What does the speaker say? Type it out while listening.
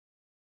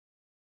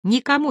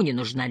Никому не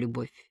нужна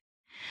любовь.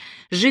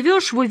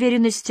 Живешь в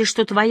уверенности,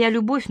 что твоя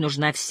любовь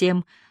нужна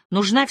всем,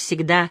 нужна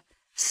всегда.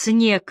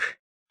 Снег.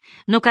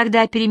 Но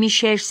когда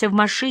перемещаешься в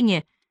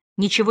машине,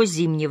 ничего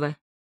зимнего.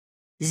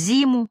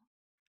 Зиму,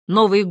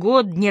 Новый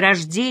год, дни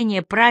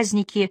рождения,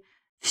 праздники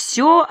 —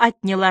 все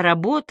отняла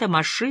работа,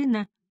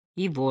 машина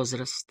и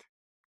возраст.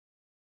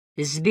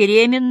 С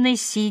беременной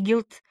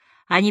Сигилд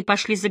они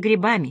пошли за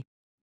грибами.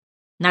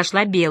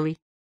 Нашла белый.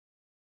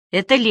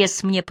 Это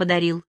лес мне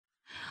подарил.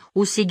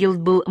 У Сигилд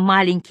был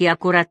маленький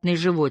аккуратный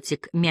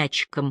животик,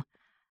 мячиком.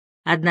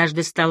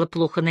 Однажды стало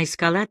плохо на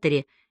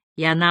эскалаторе,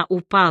 и она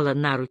упала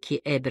на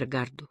руки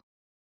Эбергарду.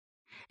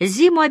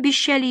 Зиму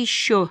обещали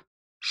еще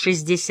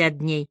 60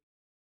 дней,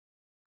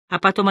 а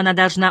потом она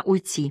должна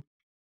уйти.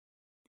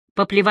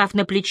 Поплевав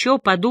на плечо,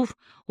 подув,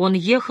 он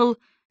ехал,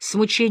 с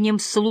мучением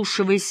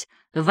вслушиваясь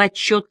в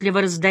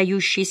отчетливо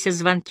раздающиеся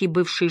звонки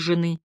бывшей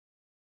жены.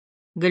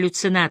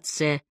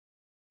 Галлюцинация,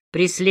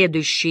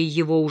 преследующая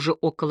его уже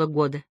около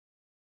года.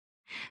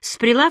 С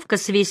прилавка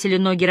свесили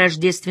ноги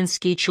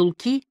рождественские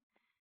чулки,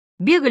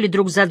 бегали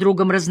друг за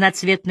другом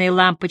разноцветные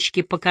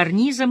лампочки по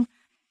карнизам,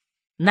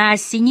 на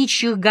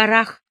Синичьих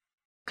горах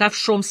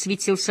ковшом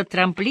светился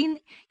трамплин,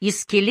 и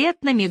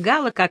скелетно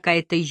мигала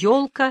какая-то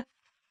елка,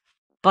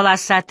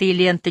 полосатые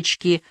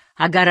ленточки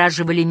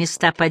огораживали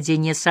места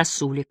падения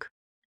сосулек.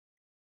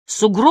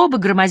 Сугробы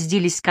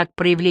громоздились как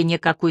проявление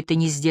какой-то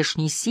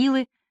нездешней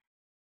силы,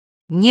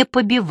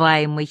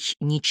 непобиваемой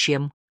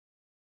ничем.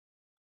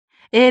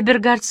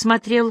 Эбергард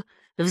смотрел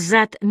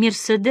взад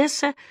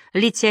Мерседеса,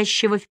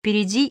 летящего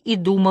впереди, и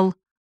думал,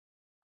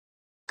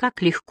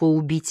 как легко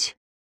убить.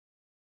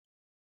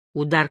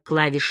 Удар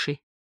клавиши.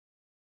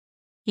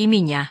 И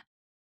меня.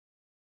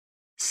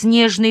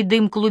 Снежный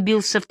дым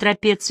клубился в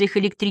трапециях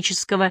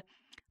электрического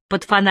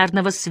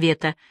подфонарного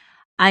света.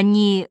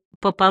 Они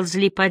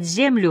поползли под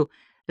землю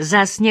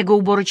за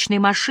снегоуборочной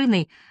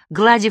машиной,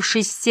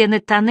 гладившей стены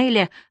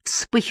тоннеля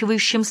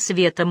вспыхивающим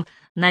светом.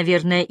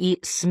 Наверное,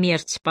 и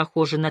смерть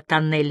похожа на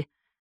тоннель.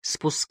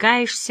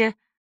 Спускаешься,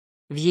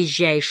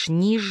 въезжаешь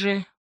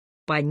ниже,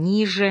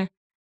 пониже,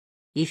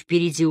 и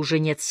впереди уже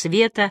нет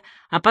света,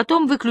 а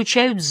потом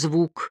выключают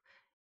звук,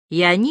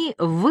 и они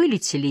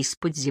вылетели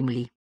из-под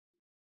земли.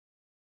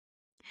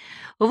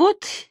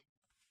 Вот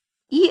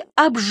и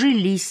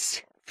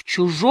обжились в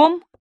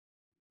чужом,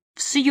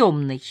 в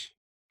съемной.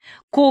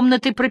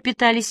 Комнаты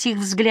пропитались их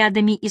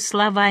взглядами и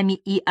словами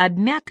и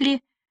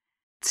обмякли,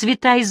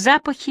 цвета и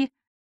запахи,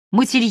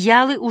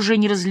 материалы уже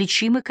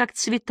неразличимы, как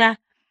цвета,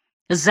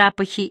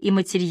 запахи и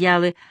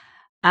материалы,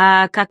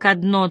 а как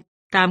одно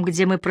там,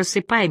 где мы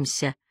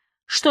просыпаемся.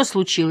 Что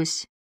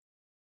случилось?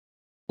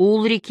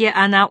 Ульрике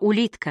она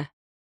улитка,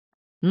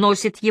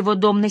 носит его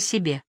дом на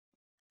себе.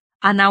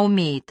 Она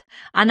умеет,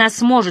 она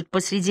сможет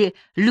посреди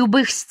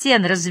любых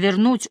стен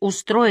развернуть,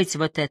 устроить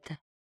вот это.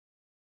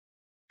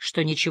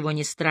 Что ничего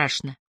не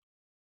страшно.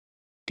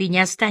 Ты не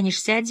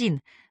останешься один.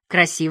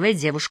 Красивая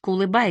девушка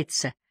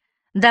улыбается.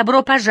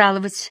 Добро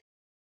пожаловать.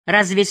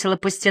 Развесила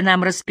по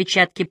стенам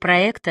распечатки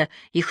проекта,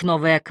 их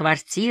новая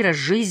квартира,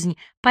 жизнь.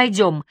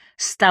 Пойдем.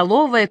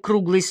 Столовая,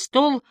 круглый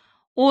стол.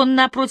 Он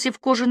напротив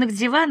кожаных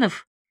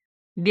диванов,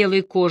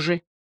 белой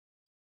кожи.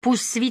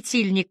 Пусть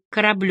светильник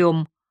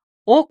кораблем.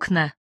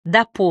 Окна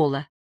до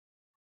пола.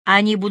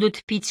 Они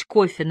будут пить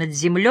кофе над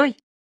землей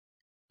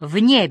в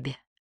небе.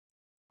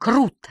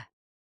 Круто.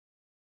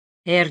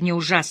 Эрне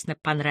ужасно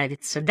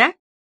понравится, да?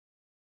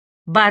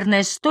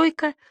 Барная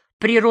стойка,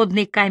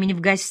 природный камень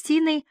в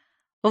гостиной.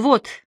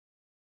 Вот,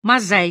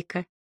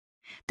 мозаика.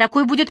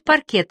 Такой будет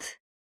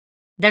паркет,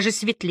 даже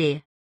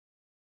светлее.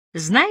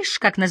 Знаешь,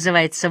 как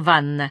называется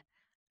ванна?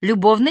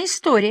 Любовная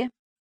история.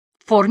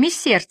 В форме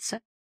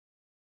сердца.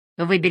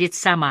 Выберет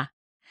сама.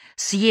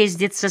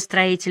 Съездит со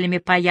строителями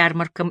по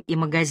ярмаркам и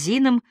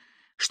магазинам,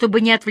 чтобы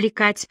не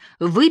отвлекать,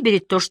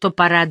 выберет то, что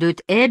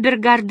порадует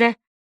Эбергарда,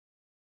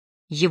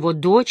 его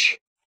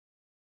дочь,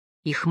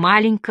 их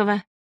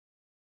маленького.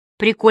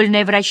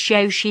 Прикольная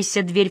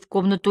вращающаяся дверь в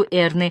комнату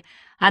Эрны.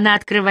 Она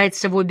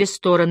открывается в обе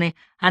стороны.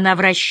 Она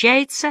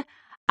вращается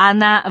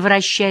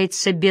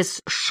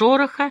без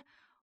шороха.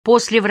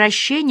 После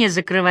вращения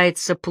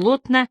закрывается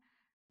плотно.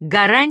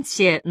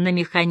 Гарантия на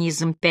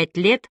механизм 5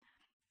 лет.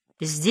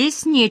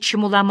 Здесь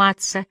нечему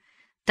ломаться.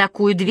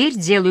 Такую дверь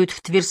делают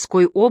в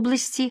Тверской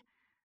области,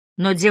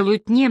 но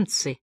делают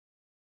немцы.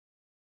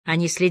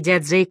 Они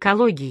следят за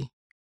экологией.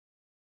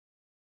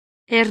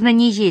 Эрна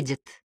не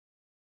едет.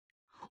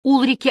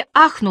 Ульрике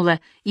ахнула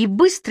и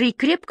быстро и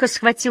крепко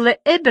схватила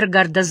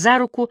Эбергарда за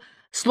руку,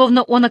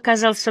 словно он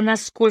оказался на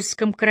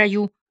скользком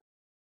краю,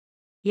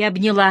 и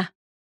обняла.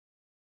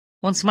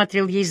 Он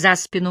смотрел ей за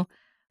спину.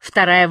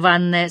 Вторая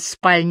ванная,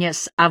 спальня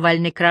с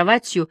овальной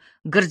кроватью,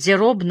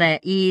 гардеробная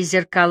и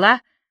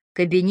зеркала,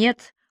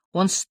 кабинет.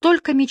 Он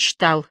столько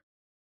мечтал,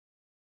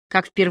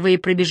 как впервые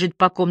пробежит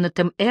по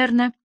комнатам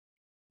Эрна,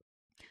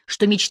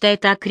 что мечта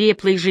эта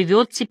окрепла и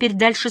живет теперь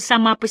дальше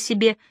сама по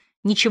себе,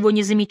 ничего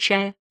не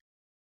замечая.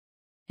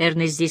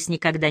 Эрны здесь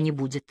никогда не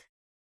будет.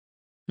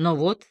 Но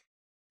вот,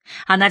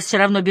 она все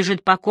равно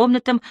бежит по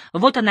комнатам,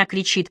 вот она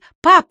кричит: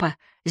 «Папа,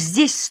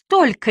 здесь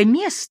столько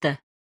места.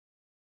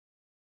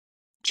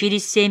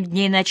 Через 7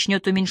 дней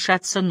начнет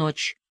уменьшаться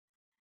ночь.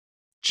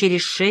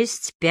 Через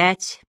 6,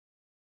 5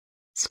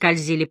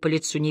 скользили по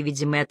лицу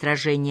невидимые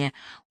отражения.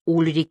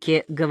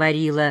 Ульрике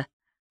говорила.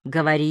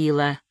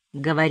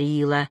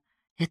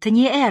 Это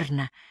не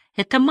Эрна,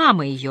 это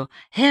мама ее.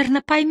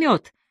 Эрна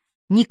поймет.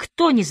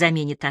 Никто не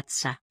заменит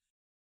отца.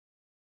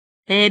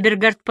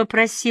 Эбергард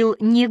попросил: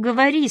 не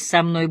говори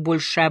со мной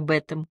больше об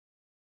этом.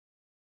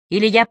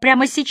 Или я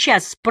прямо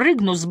сейчас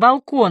спрыгну с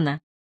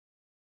балкона.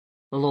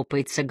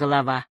 Лопается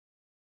голова.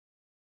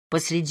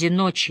 Посреди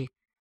ночи,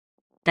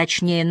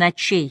 точнее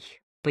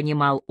ночей,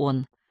 понимал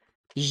он,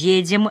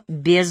 едем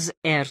без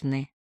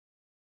Эрны.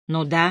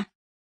 Ну да.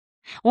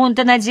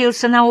 Он-то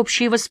надеялся на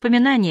общие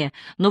воспоминания,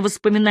 но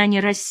воспоминания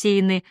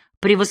рассеяны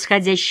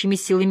превосходящими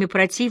силами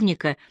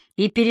противника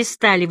и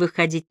перестали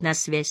выходить на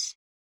связь.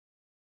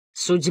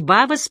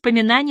 Судьба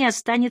воспоминаний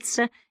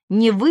останется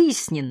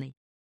невыясненной,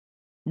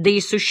 да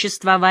и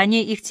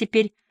существование их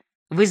теперь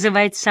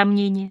вызывает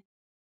сомнения.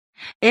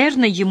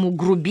 Эрна ему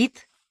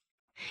грубит,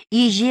 и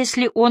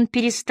если он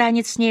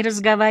перестанет с ней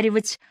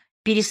разговаривать,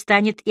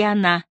 перестанет и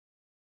она,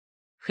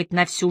 хоть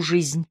на всю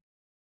жизнь.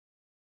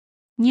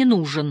 Не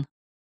нужен.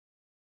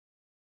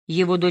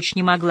 Его дочь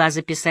не могла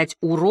записать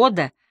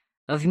урода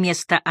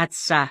вместо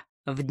отца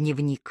в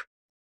дневник.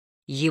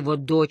 Его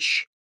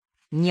дочь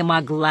не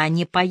могла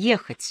не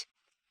поехать.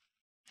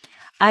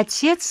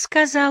 Отец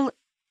сказал: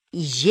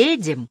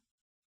 «Едем».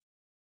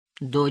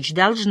 Дочь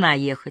должна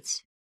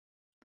ехать.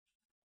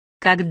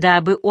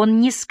 Когда бы он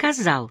ни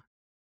сказал,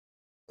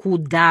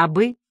 куда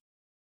бы,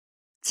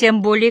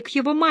 тем более к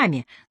его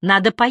маме.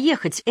 Надо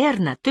поехать,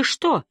 Эрна, ты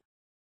что?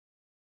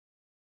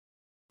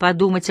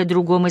 Подумать о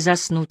другом и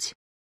заснуть.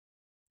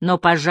 Но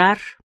пожар,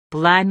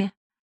 пламя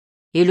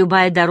и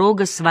любая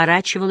дорога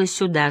сворачивала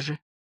сюда же.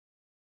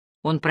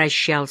 Он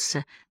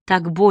прощался,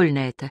 так больно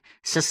это,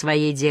 со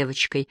своей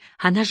девочкой.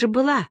 Она же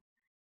была.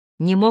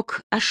 Не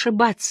мог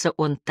ошибаться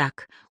он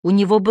так. У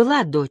него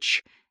была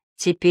дочь.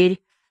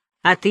 Теперь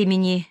от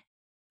имени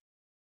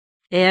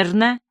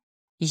Эрна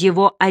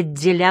его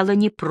отделяла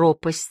не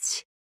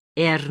пропасть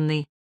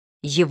Эрны,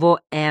 его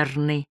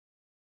Эрны,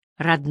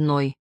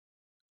 родной.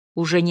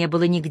 Уже не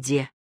было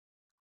нигде.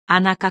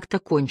 Она как-то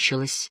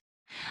кончилась.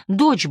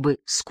 Дочь бы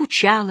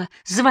скучала,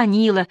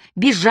 звонила,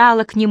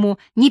 бежала к нему,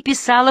 не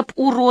писала б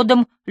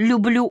уродом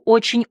 «люблю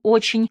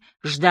очень-очень»,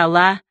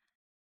 ждала.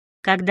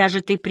 «Когда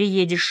же ты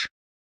приедешь?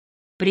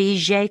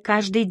 Приезжай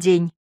каждый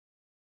день».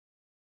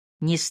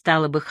 Не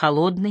стала бы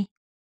холодной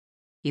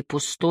и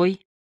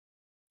пустой,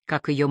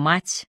 как ее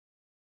мать.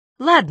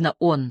 Ладно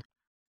он,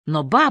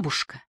 но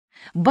бабушка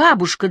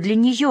для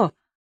нее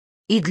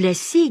и для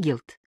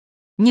Сигелд,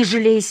 не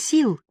жалея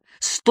сил,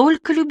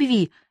 столько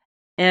любви.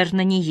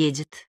 Эрна не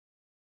едет.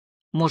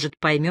 Может,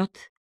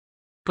 поймет,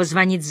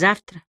 позвонит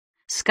завтра,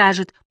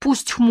 скажет,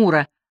 пусть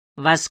хмуро,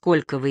 во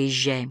сколько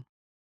выезжаем.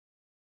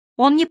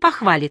 Он не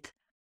похвалит,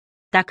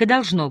 так и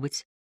должно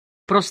быть.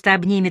 Просто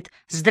обнимет: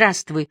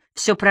 «Здравствуй,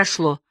 все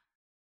прошло».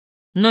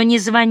 Но не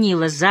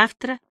звонила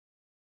завтра.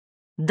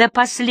 До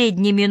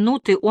последней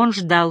минуты он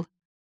ждал,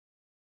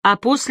 а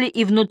после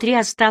и внутри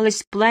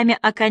осталось пламя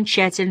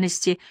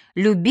окончательности.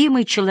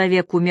 Любимый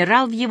человек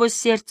умирал в его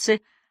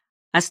сердце,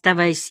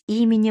 оставаясь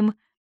именем,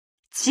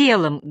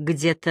 телом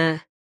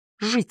где-то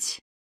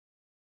жить.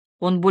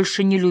 Он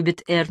больше не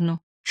любит Эрну,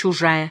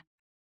 чужая.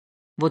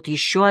 Вот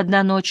еще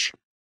одна ночь.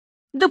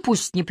 Да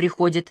пусть не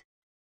приходит.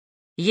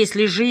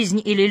 Если жизнь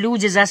или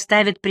люди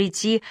заставят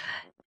прийти,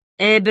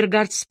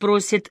 Эбергард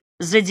спросит: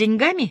 «За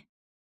деньгами?»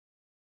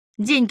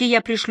 «Деньги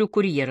я пришлю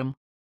курьером».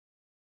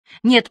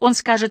 Нет, он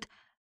скажет: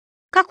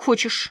 «Как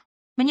хочешь,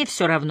 мне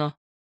все равно».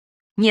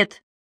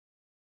 Нет,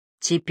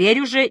 теперь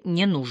уже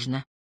не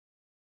нужно.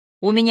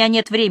 У меня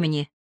нет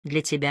времени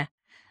для тебя.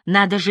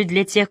 Надо жить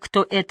для тех,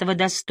 кто этого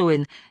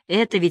достоин.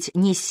 Это ведь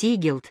не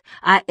Сигелд,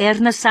 а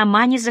Эрна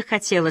сама не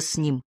захотела с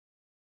ним.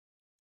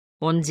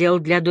 Он делал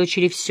для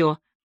дочери все.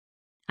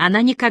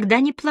 Она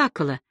никогда не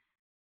плакала.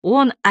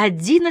 Он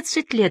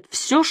 11 лет,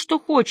 все, что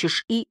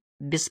хочешь, и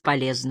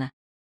бесполезно.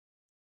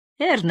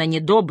 Эрна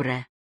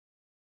недобрая.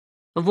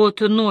 Вот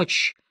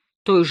ночь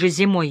той же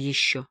зимой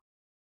еще.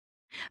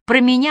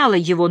 Променяла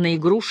его на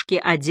игрушки,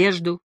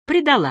 одежду,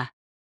 предала.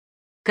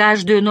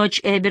 Каждую ночь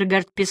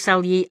Эбергард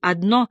писал ей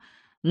одно,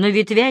 но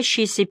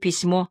ветвящееся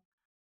письмо.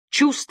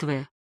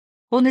 Чувствуя,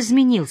 он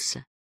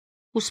изменился,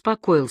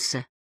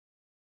 успокоился.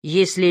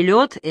 Если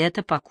лед —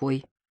 это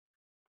покой.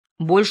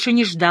 Больше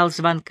не ждал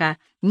звонка,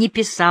 не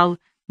писал,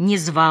 не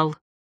звал.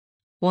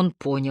 Он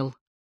понял.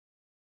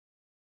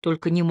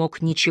 Только не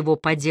мог ничего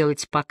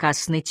поделать пока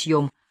с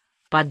нытьем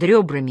под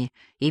ребрами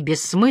и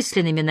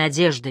бессмысленными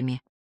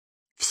надеждами.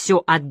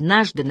 Все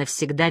однажды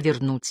навсегда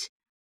вернуть,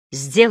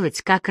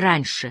 сделать как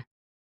раньше,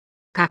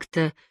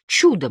 как-то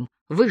чудом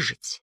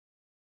выжить.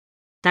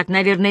 Так,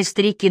 наверное,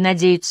 старики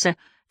надеются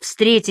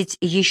встретить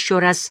еще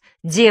раз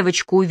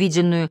девочку,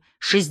 увиденную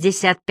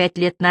 65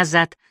 лет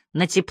назад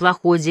на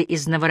теплоходе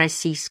из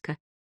Новороссийска,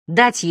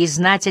 дать ей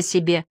знать о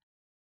себе,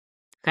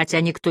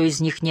 хотя никто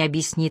из них не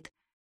объяснит,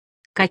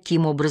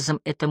 каким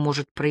образом это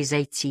может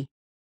произойти.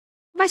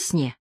 Во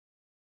сне.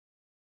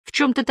 В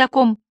чем-то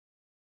таком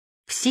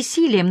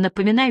всесилием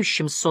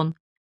напоминающем сон.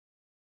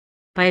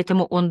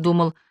 Поэтому он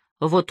думал,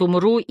 вот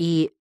умру,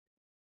 и...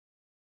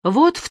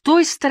 Вот в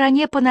той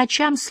стороне по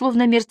ночам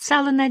словно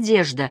мерцала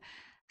надежда,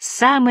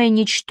 самое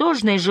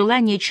ничтожное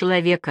желание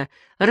человека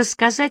 —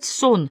 рассказать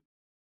сон,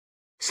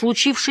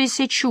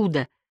 случившееся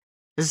чудо,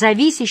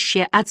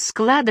 зависящее от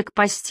складок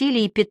постели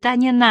и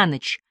питания на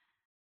ночь.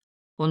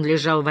 Он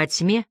лежал во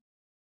тьме,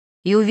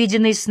 и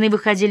увиденные сны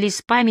выходили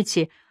из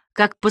памяти,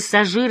 как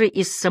пассажиры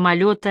из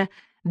самолета,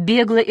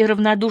 бегло и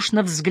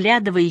равнодушно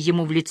взглядывая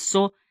ему в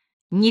лицо.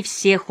 Не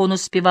всех он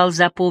успевал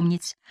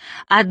запомнить.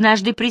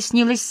 Однажды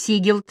приснилась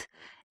Сигелд.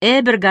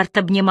 Эбергард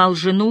обнимал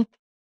жену.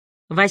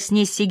 Во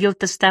сне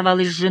Сигелд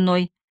оставалась с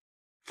женой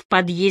в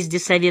подъезде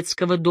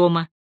советского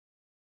дома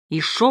и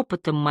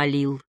шепотом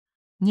молил: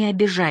 «Не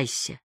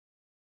обижайся.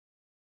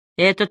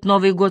 Этот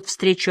Новый год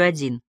встречу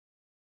один.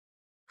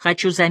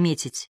 Хочу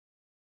заметить,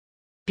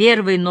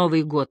 первый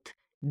Новый год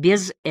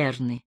без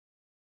Эрны.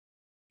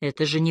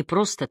 Это же не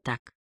просто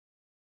так».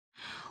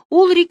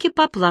 Ульрике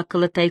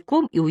поплакала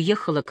тайком и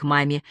уехала к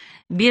маме.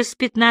 Без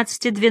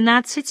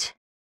 15:12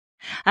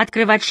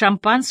 открывать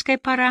шампанское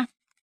пора.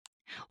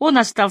 Он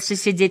остался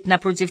сидеть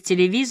напротив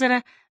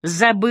телевизора,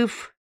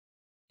 забыв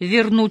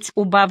вернуть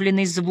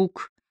убавленный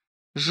звук.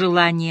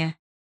 Желание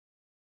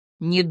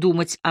не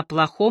думать о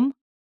плохом,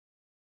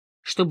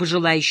 чтобы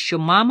жила еще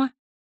мама,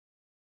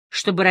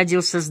 чтобы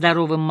родился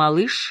здоровым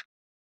малыш,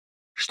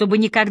 чтобы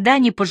никогда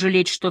не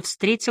пожалеть, что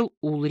встретил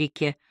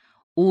Ульрике.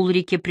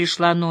 Ульрике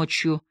пришла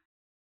ночью.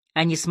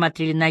 Они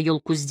смотрели на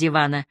елку с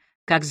дивана,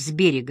 как с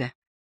берега,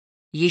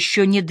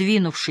 еще не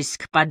двинувшись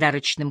к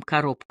подарочным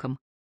коробкам.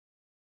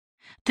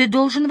 «Ты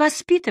должен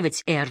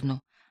воспитывать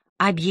Эрну,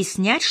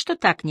 объяснять, что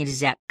так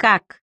нельзя.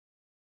 Как?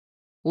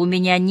 У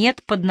меня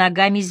нет под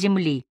ногами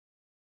земли.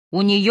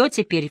 У нее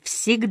теперь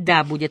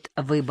всегда будет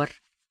выбор.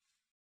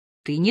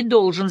 Ты не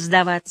должен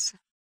сдаваться.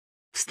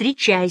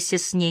 Встречайся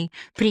с ней,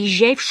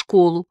 приезжай в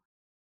школу.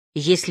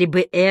 Если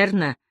бы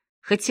Эрна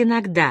хоть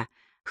иногда,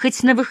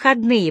 хоть на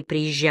выходные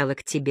приезжала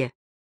к тебе».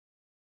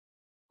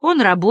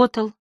 Он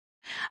работал,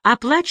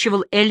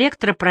 оплачивал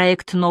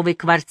электропроект новой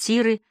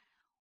квартиры.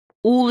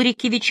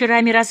 Ульрике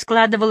вечерами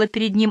раскладывала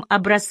перед ним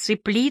образцы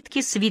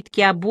плитки,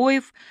 свитки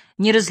обоев,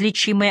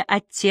 неразличимые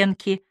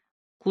оттенки,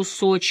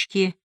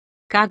 кусочки,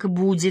 как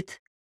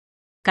будет,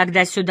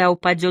 когда сюда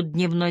упадет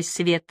дневной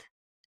свет.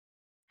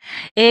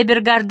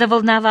 Эбергарда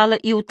волновала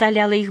и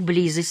утоляла их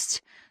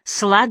близость,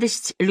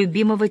 сладость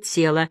любимого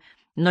тела,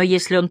 но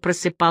если он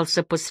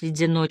просыпался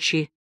посреди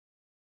ночи,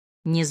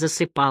 не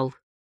засыпал.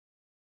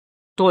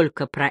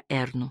 Только про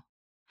Эрну.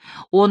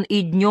 Он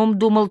и днем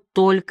думал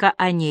только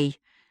о ней.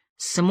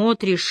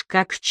 Смотришь,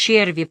 как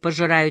черви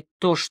пожирают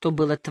то, что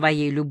было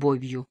твоей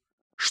любовью.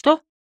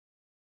 Что?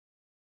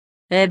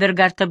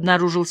 Эбергард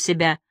обнаружил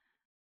себя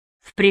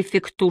в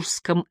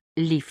префектурском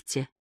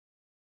лифте.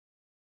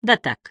 Да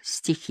так,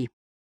 стихи.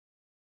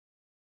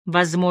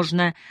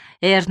 Возможно,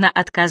 Эрна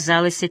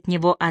отказалась от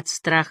него от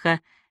страха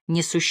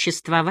не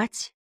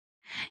существовать.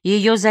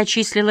 Ее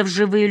зачислила в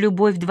живые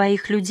любовь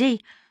двоих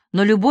людей,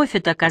 но любовь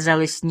эта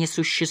оказалась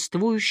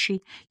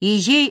несуществующей, и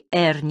ей,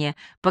 Эрне,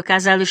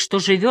 показалось, что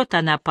живет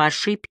она по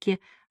ошибке,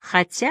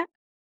 хотя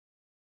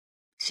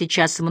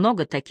сейчас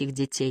много таких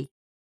детей.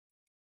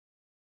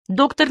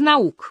 Доктор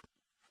наук.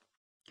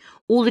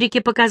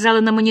 Ульрике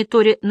показала на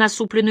мониторе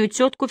насупленную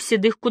тетку в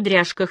седых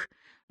кудряшках,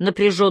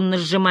 напряженно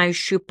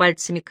сжимающую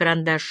пальцами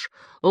карандаш.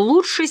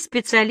 Лучший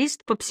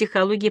специалист по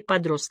психологии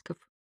подростков.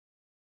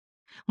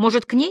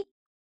 Может, к ней?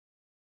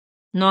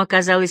 Но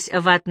оказалась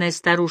ватная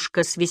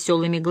старушка с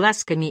веселыми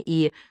глазками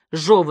и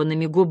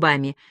жеванными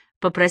губами,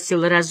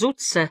 попросила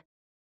разуться.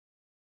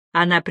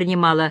 Она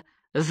принимала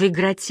в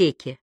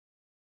игротеке,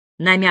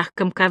 на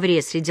мягком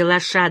ковре среди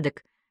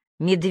лошадок,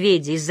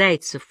 медведей,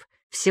 зайцев,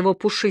 всего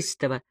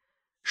пушистого.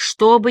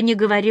 Что бы ни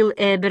говорил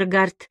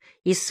Эбергард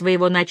из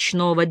своего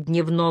ночного,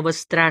 дневного,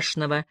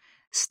 страшного,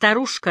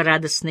 старушка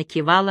радостно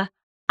кивала.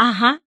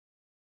 «Ага,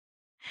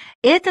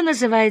 это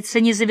называется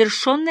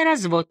незавершенный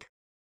развод.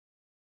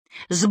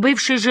 С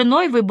бывшей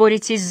женой вы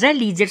боретесь за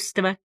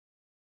лидерство.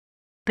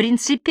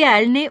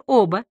 Принципиальные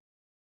оба.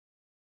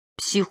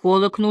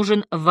 Психолог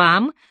нужен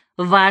вам,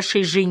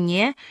 вашей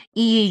жене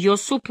и ее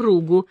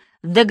супругу.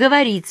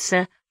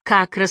 Договориться,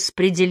 как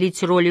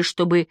распределить роли,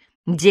 чтобы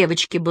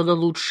девочке было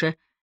лучше.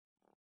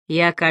 И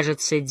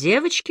окажется,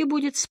 девочке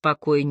будет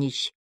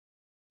спокойней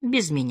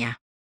без меня».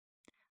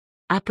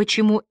 А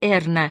почему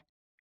Эрна?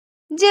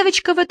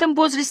 Девочка в этом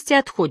возрасте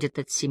отходит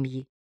от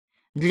семьи.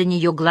 Для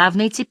нее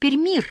главное теперь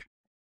мир.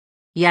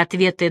 И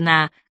ответы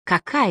на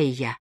 «какая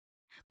я?»,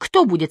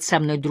 «кто будет со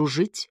мной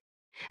дружить?»,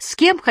 «с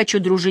кем хочу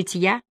дружить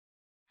я?»,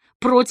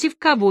 «против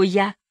кого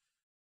я?».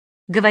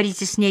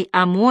 Говорите с ней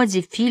о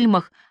моде,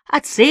 фильмах,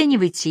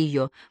 оценивайте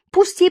ее,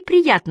 пусть ей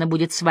приятно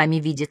будет с вами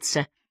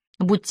видеться.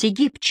 Будьте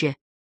гибче.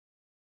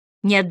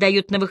 Не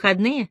отдают на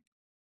выходные?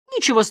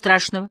 Ничего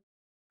страшного.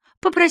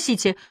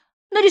 Попросите,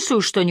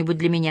 нарисуй что-нибудь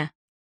для меня.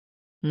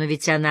 Но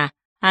ведь она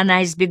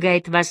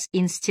избегает вас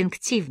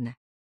инстинктивно.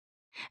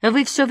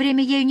 Вы все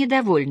время ею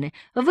недовольны.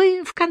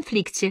 Вы в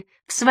конфликте,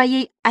 в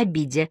своей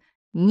обиде.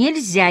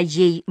 Нельзя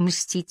ей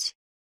мстить.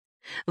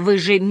 Вы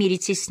же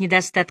миритесь с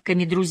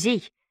недостатками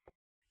друзей,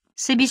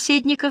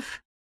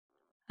 собеседников,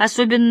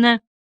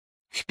 особенно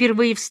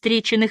впервые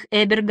встреченных.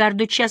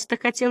 Эбергарду часто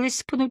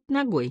хотелось пнуть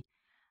ногой.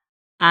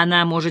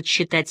 Она может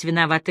считать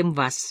виноватым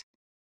вас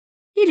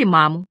или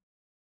маму,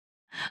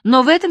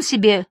 но в этом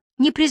себе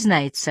не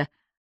признается.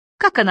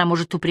 Как она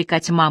может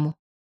упрекать маму?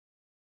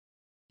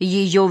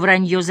 Ее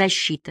вранье —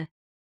 защита.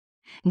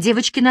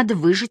 Девочке надо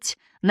выжить,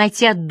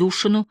 найти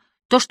отдушину,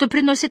 то, что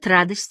приносит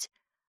радость.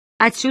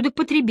 Отсюда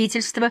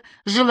потребительство,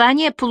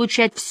 желание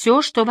получать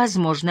все, что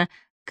возможно.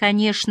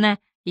 Конечно,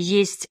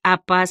 есть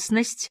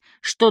опасность,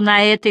 что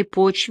на этой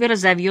почве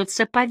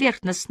разовьется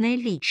поверхностная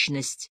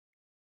личность.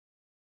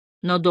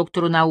 Но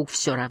доктору наук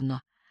все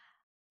равно.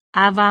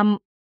 А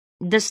вам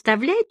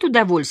доставляет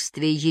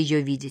удовольствие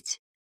ее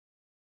видеть?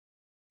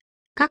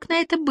 Как на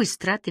это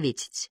быстро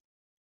ответить?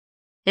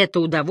 Это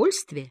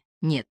удовольствие?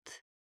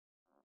 Нет.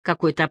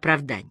 Какое-то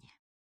оправдание.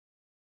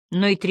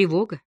 Но и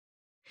тревога.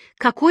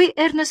 Какой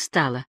Эрна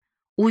стала?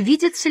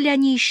 Увидятся ли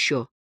они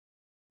еще?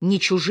 Не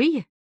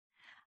чужие?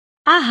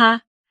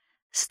 Ага.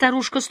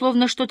 Старушка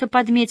словно что-то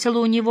подметила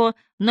у него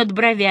над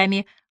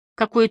бровями,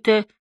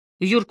 какое-то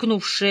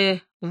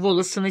юркнувшее в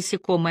волосы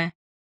насекомое.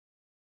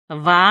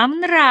 Вам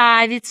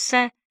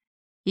нравится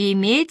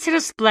иметь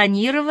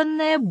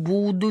распланированное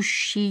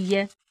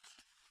будущее.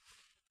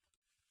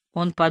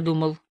 Он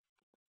подумал,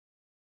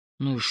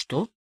 ну и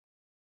что?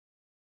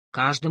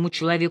 Каждому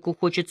человеку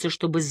хочется,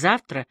 чтобы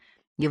завтра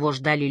его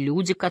ждали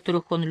люди,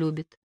 которых он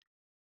любит.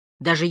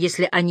 Даже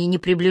если они не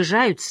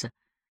приближаются,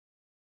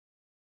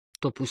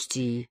 то пусть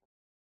и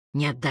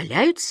не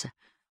отдаляются.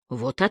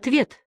 Вот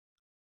ответ.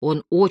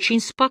 Он очень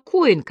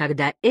спокоен,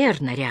 когда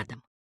Эрна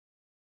рядом.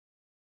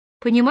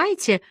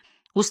 Понимаете,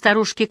 у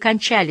старушки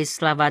кончались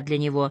слова для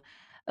него.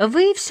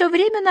 Вы все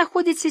время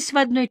находитесь в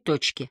одной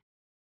точке.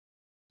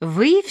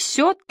 Вы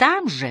все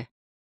там же.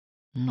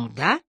 Ну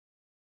да.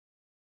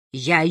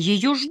 Я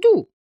ее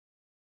жду.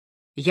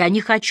 Я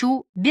не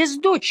хочу без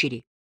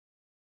дочери.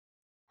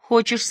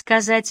 Хочешь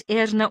сказать,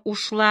 Эрна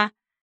ушла?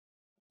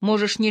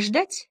 Можешь не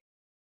ждать?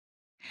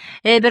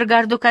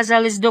 Эбергарду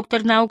казалось,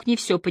 доктор наук не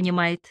все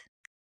понимает.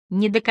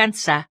 Не до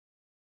конца.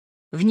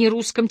 В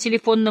нерусском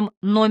телефонном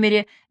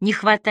номере не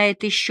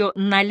хватает еще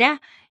 0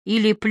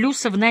 или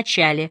плюса в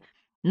начале,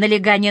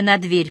 налегание на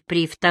дверь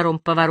при втором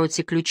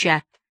повороте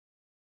ключа,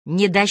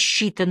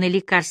 недосчитанной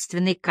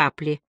лекарственной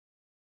капли.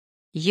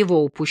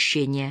 Его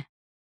упущение.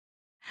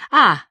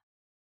 А,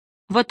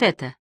 вот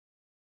это.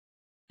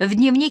 В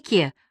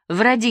дневнике,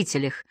 в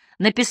родителях,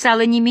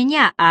 написала не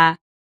меня, а...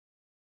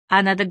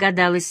 Она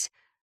догадалась,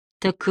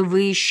 так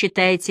вы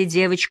считаете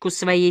девочку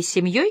своей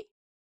семьей?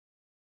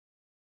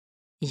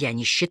 Я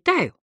не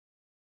считаю.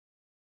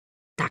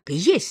 Так и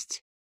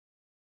есть.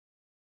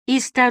 И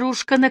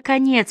старушка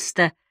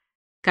наконец-то,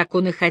 как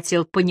он и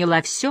хотел,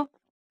 поняла все,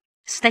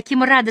 с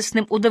таким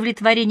радостным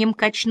удовлетворением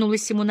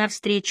качнулась ему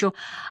навстречу.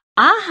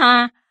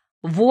 Ага,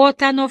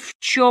 вот оно в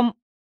чем,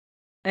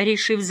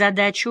 решив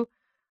задачу,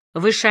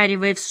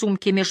 вышаривая в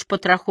сумке меж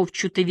потрохов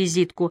чью-то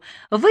визитку,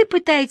 вы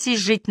пытаетесь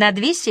жить на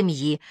 2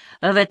 семьи.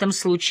 В этом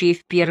случае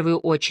в первую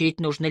очередь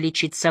нужно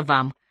лечиться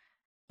вам.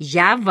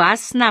 Я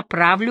вас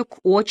направлю к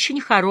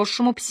очень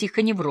хорошему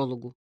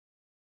психоневрологу.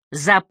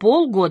 За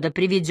полгода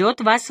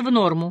приведет вас в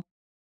норму.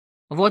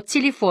 Вот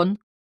телефон.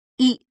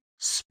 И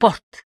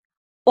спорт,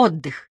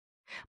 отдых,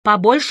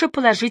 побольше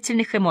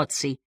положительных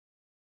эмоций.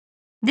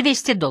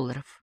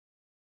 $200.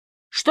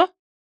 Что?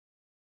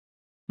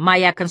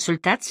 Моя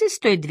консультация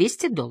стоит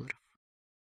 $200.